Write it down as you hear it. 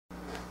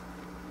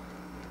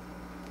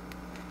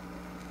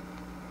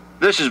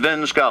This is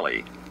Vin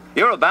Scully.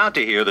 You're about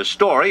to hear the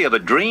story of a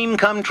dream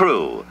come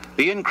true.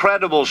 The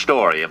incredible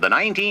story of the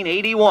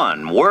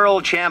 1981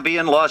 world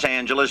champion Los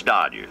Angeles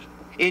Dodgers.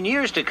 In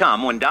years to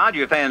come, when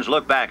Dodger fans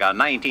look back on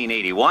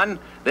 1981,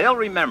 they'll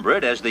remember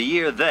it as the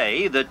year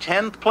they, the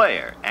 10th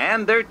player,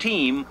 and their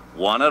team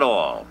won it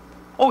all.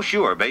 Oh,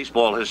 sure,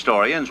 baseball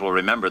historians will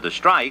remember the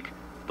strike,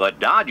 but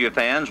Dodger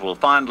fans will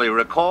fondly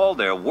recall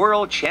their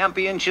world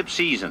championship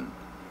season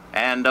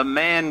and a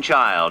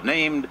man-child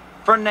named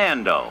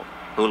Fernando,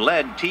 who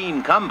led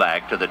team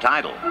comeback to the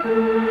title.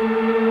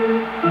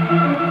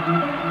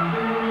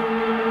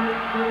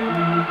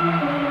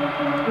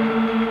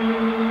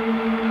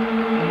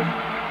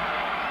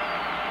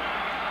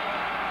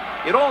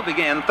 It all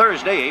began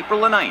Thursday,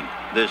 April the 9th.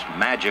 This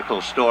magical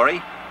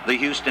story. The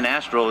Houston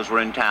Astros were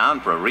in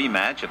town for a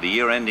rematch of the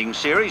year-ending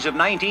series of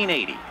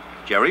 1980.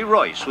 Jerry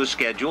Royce was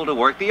scheduled to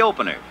work the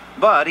opener,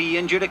 but he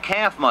injured a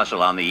calf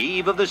muscle on the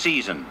eve of the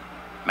season.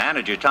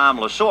 Manager Tom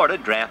Lasorda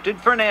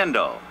drafted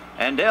Fernando,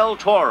 and El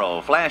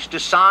Toro flashed a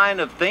sign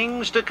of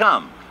things to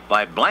come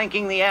by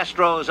blanking the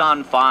Astros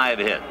on 5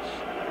 hits.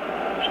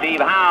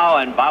 Steve Howe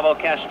and Babo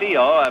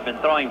Castillo have been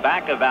throwing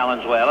back to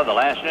Valenzuela the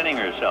last inning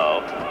or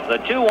so. The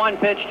 2-1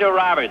 pitch to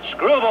Roberts.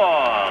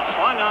 Screwball,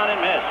 swung on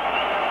and missed.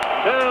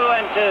 2-2.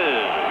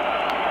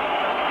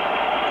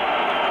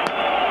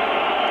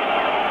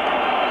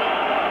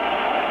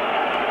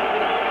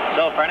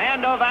 So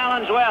Fernando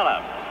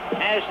Valenzuela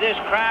has this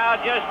crowd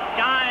just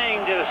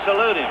dying to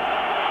salute him.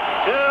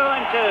 2-2.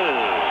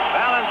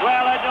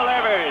 Valenzuela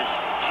delivers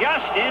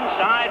just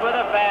inside with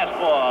a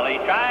fastball. He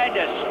tried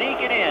to sneak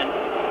it in,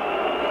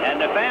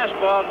 and the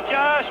fastball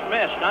just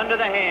missed under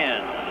the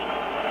hands.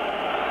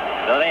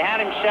 So they had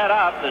him set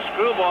up. The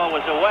screwball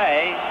was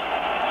away.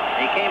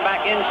 He came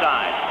back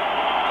inside.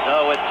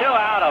 So with 2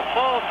 out, a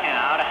full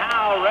count,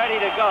 Howe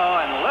ready to go,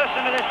 and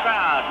listen to this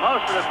crowd.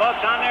 Most of the folks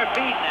on their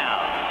feet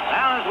now.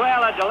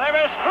 Valenzuela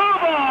delivers.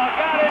 Screwball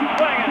got it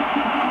swinging.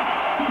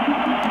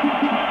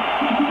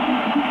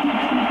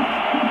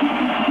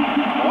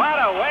 What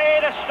a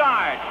way to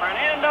start.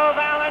 Fernando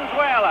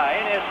Valenzuela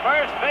in his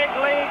first big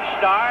league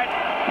start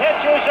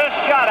pitches a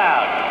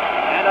shutout,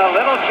 and a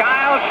little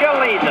child shall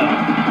lead them.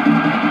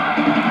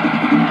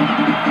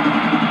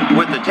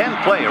 With the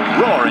 10th player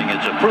roaring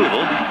its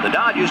approval, the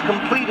Dodgers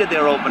completed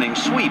their opening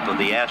sweep of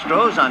the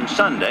Astros on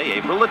Sunday,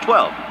 April the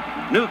 12th.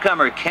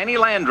 Newcomer Kenny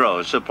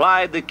Landreau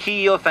supplied the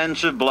key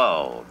offensive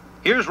blow.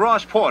 Here's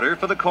Ross Porter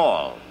for the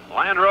call.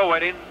 Landreau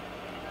waiting.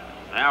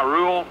 Now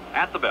Rule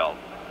at the belt.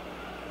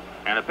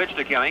 And a pitch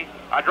to Kenny.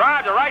 A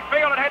drive to right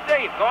field and hit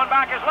deep. Going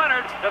back is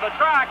Leonard to the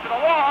track, to the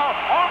wall.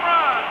 Home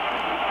run!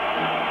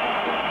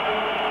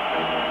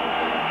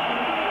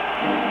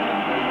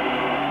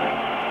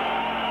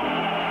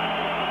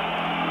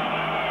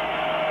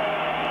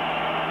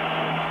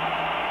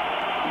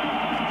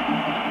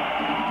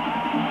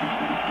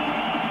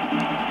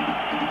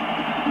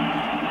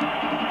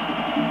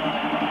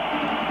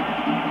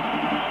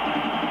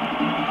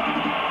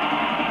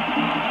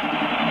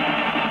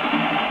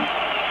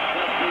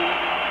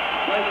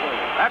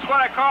 That's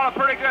what I call a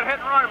pretty good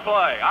hit-and-run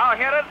play. I'll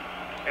hit it,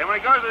 and when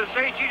he goes to the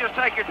seats, you just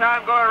take your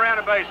time going around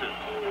the bases.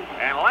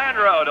 And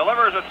Landreau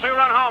delivers a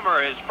 2-run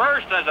homer, his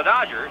first as a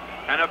Dodger,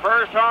 and the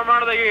first home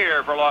run of the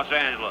year for Los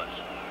Angeles.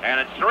 And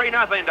it's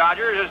 3-0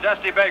 Dodgers as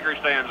Dusty Baker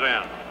stands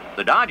in.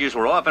 The Dodgers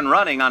were off and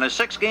running on a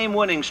 6-game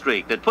winning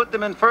streak that put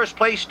them in first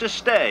place to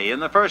stay in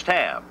the first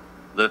half.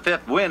 The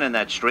 5th win in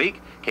that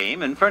streak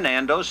came in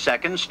Fernando's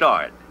second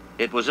start.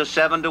 It was a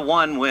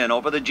 7-1 win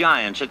over the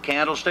Giants at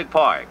Candlestick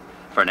Park.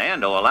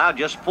 Fernando allowed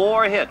just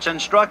 4 hits and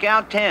struck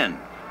out 10,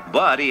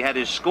 but he had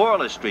his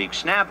scoreless streak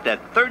snapped at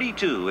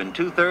 32 in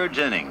 2/3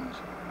 innings.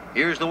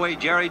 Here's the way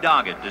Jerry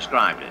Doggett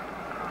described it.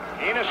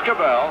 Enos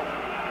Cabell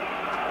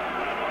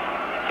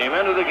came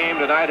into the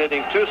game tonight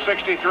hitting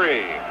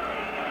 .263.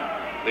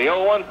 The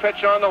 0-1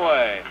 pitch on the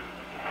way.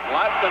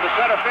 Left into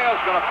center field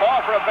is going to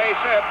fall for a base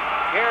hit.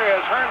 Here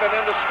is Herndon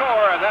in to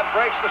score, and that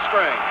breaks the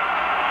string.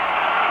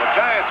 The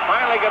Giants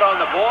finally get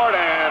on the board,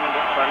 and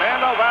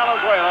Fernando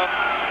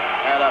Valenzuela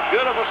had a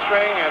beautiful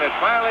string, and it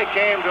finally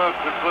came to a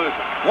conclusion.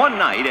 One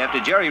night after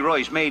Jerry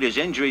Royce made his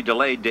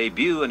injury-delayed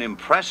debut, an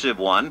impressive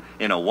one,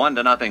 in a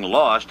 1-0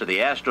 loss to the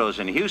Astros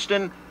in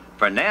Houston,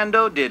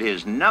 Fernando did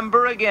his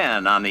number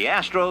again on the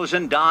Astros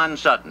and Don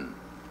Sutton.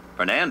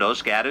 Fernando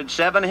scattered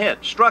 7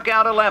 hits, struck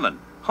out 11.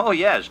 Oh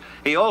yes,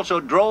 he also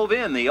drove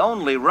in the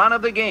only run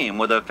of the game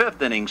with a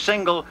 5th-inning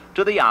single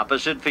to the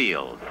opposite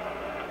field.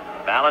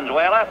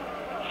 Valenzuela,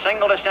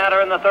 single to center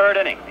in the 3rd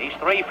inning. He's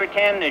 3 for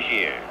 10 this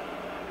year.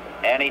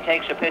 And he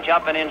takes a pitch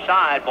up and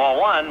inside, ball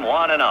 1,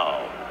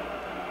 1-0.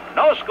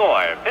 No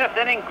score, 5th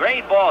inning,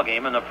 great ball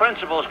game, and the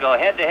principals go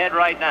head-to-head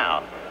right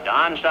now.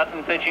 Don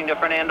Sutton pitching to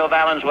Fernando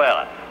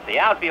Valenzuela. The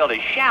outfield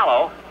is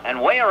shallow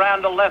and way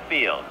around to left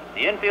field.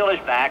 The infield is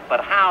back,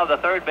 but Howe, the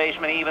 3rd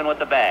baseman, even with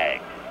the bag.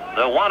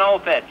 The 1-0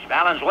 pitch.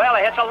 Valenzuela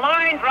hits a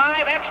line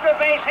drive, extra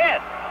base hit.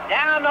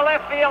 Down the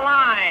left field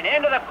line,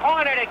 into the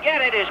corner to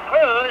get it is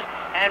Cruz,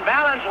 and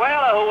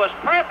Valenzuela, who was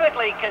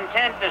perfectly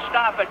content to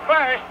stop at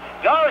first,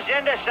 goes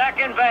into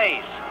second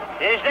base.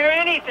 Is there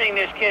anything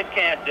this kid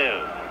can't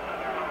do?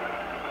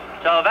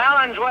 So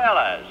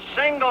Valenzuela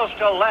singles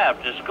to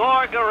left to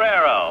score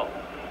Guerrero.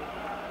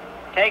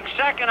 Takes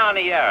second on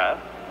the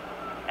error.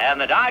 And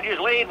the Dodgers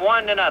lead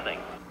 1-0.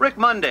 Rick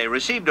Monday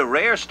received a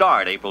rare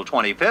start April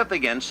 25th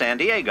against San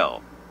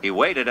Diego. He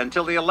waited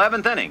until the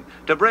 11th inning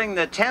to bring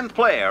the 10th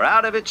player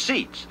out of its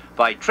seats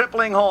by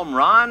tripling home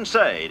Ron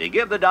Cey to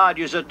give the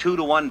Dodgers a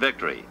 2-1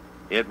 victory.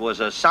 It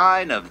was a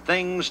sign of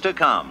things to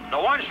come. The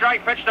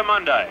one-strike pitch to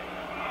Monday.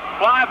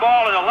 Fly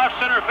ball in the left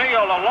center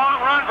field. A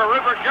long run for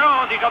Rupert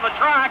Jones. He's on the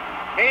track.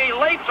 He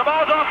leaps. The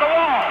ball's off the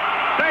wall.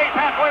 Stays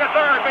halfway to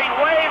third. Being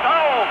waved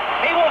home.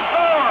 He will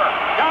score.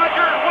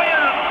 Dodgers win.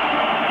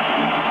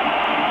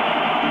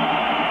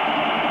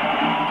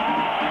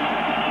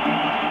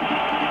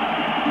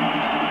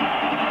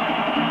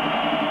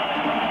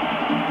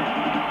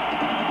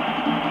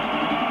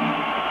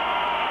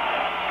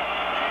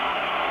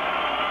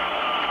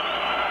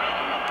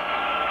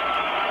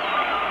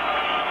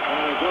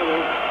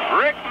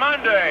 Rick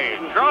Monday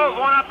drove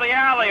one up the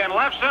alley in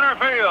left center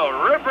field.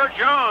 Rupert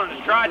Jones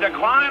tried to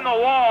climb the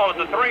wall at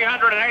the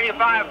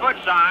 385-foot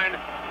sign,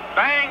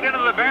 banged into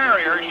the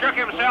barrier, shook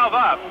himself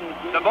up.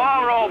 The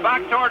ball rolled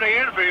back toward the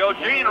infield.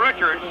 Gene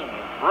Richards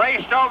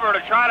raced over to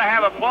try to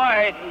have a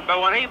play,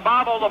 but when he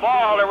bobbled the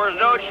ball, there was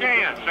no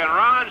chance. And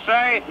Ron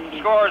Cey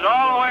scores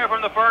all the way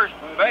from the first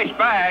base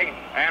bag,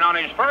 and on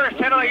his first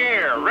hit of the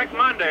year, Rick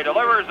Monday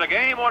delivers the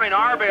game-winning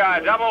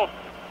RBI double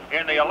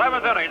in the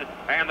 11th inning,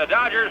 and the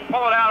Dodgers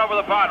pull it out over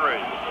the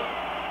Padres.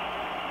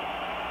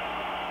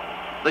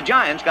 The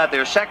Giants got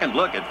their second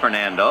look at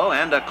Fernando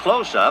and a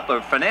close-up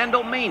of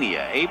Fernando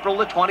Mania, April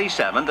the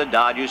 27th at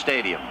Dodger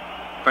Stadium.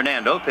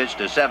 Fernando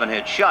pitched a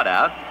 7-hit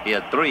shutout. He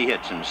had 3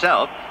 hits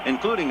himself,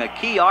 including a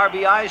key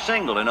RBI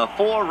single in a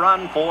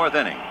 4-run 4th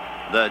inning.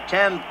 The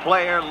 10th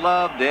player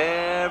loved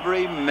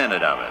every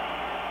minute of it.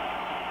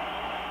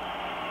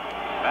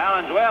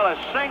 Valenzuela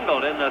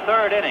singled in the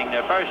 3rd inning,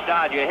 their first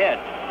Dodger hit.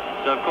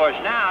 So, of course,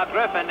 now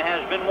Griffin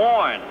has been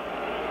warned.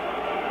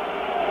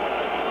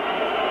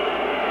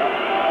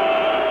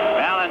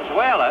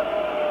 Valenzuela,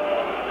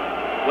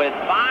 with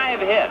 5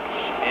 hits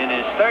in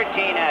his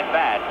 13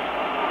 at-bats,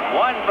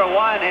 1 for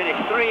 1, hitting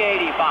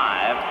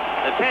 .385.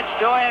 The pitch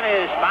to him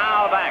is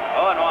foul back,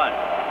 0-1.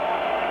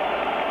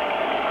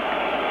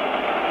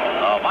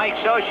 Oh, Mike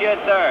Socia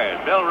at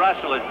third, Bill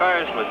Russell at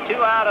first with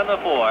 2 out in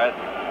the 4th.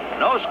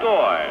 No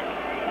score.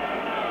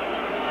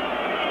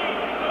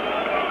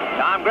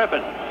 Tom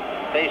Griffin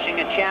facing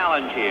a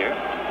challenge here.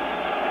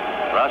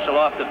 Russell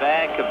off the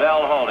bag,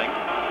 Cabell holding.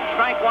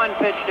 Strike 1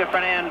 pitch to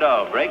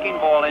Fernando. Breaking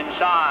ball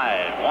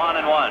inside.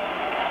 1-1.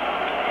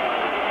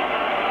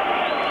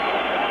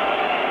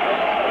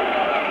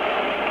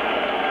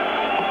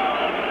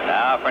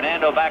 Now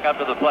Fernando back up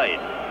to the plate.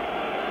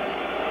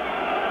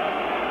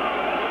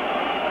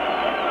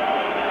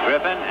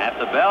 Griffin at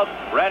the belt.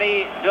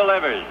 Ready,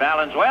 delivers.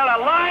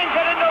 Valenzuela lines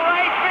it into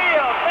right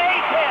field.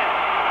 Base hit.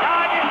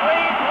 Dodgers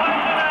lead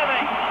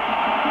 1-0.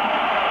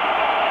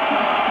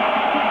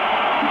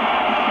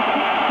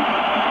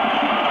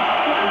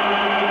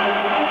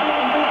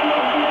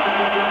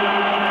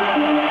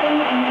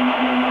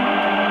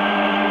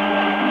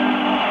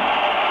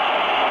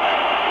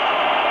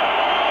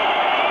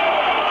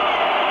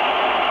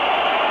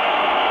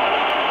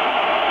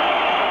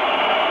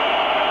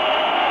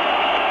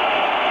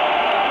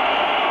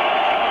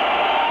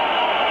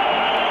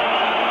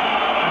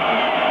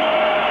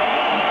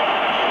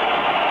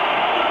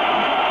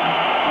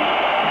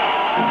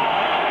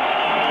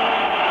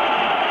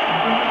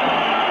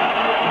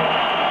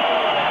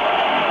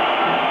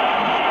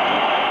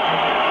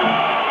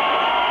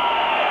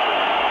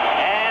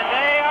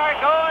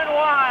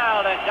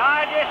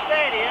 Dodger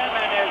Stadium,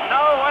 and there's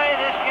no way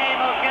this game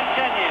will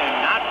continue.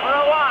 Not for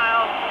a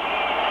while.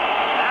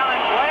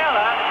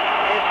 Valenzuela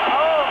is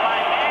told by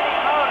Manny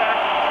Cota,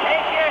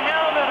 take your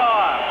helmet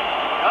off.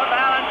 So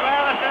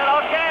Valenzuela said,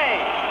 okay.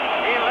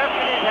 He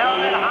lifted his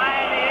helmet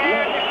high in the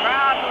air, and the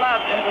crowd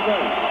loved it.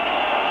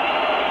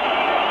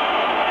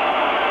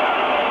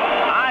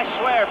 I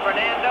swear,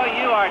 Fernando,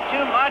 you are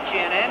too much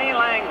in any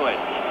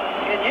language.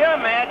 Can you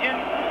imagine?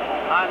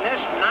 On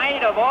this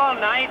night of all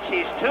nights,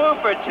 he's 2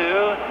 for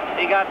 2.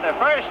 He got the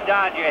first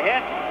Dodger hit.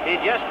 He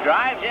just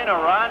drives in a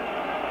run,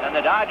 and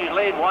the Dodgers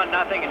lead 1-0,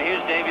 and here's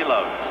Davy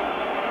Loads.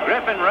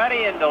 Griffin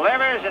ready and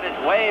delivers, and it's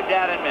waved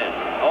out and missed.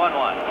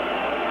 0-1.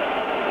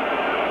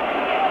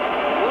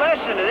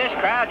 Listen to this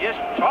crowd just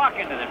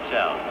talking to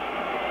themselves.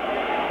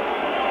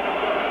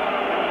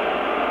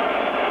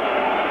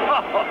 Oh,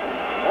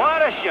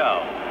 what a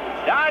show.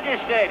 Dodger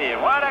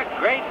Stadium, what a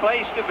great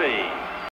place to be.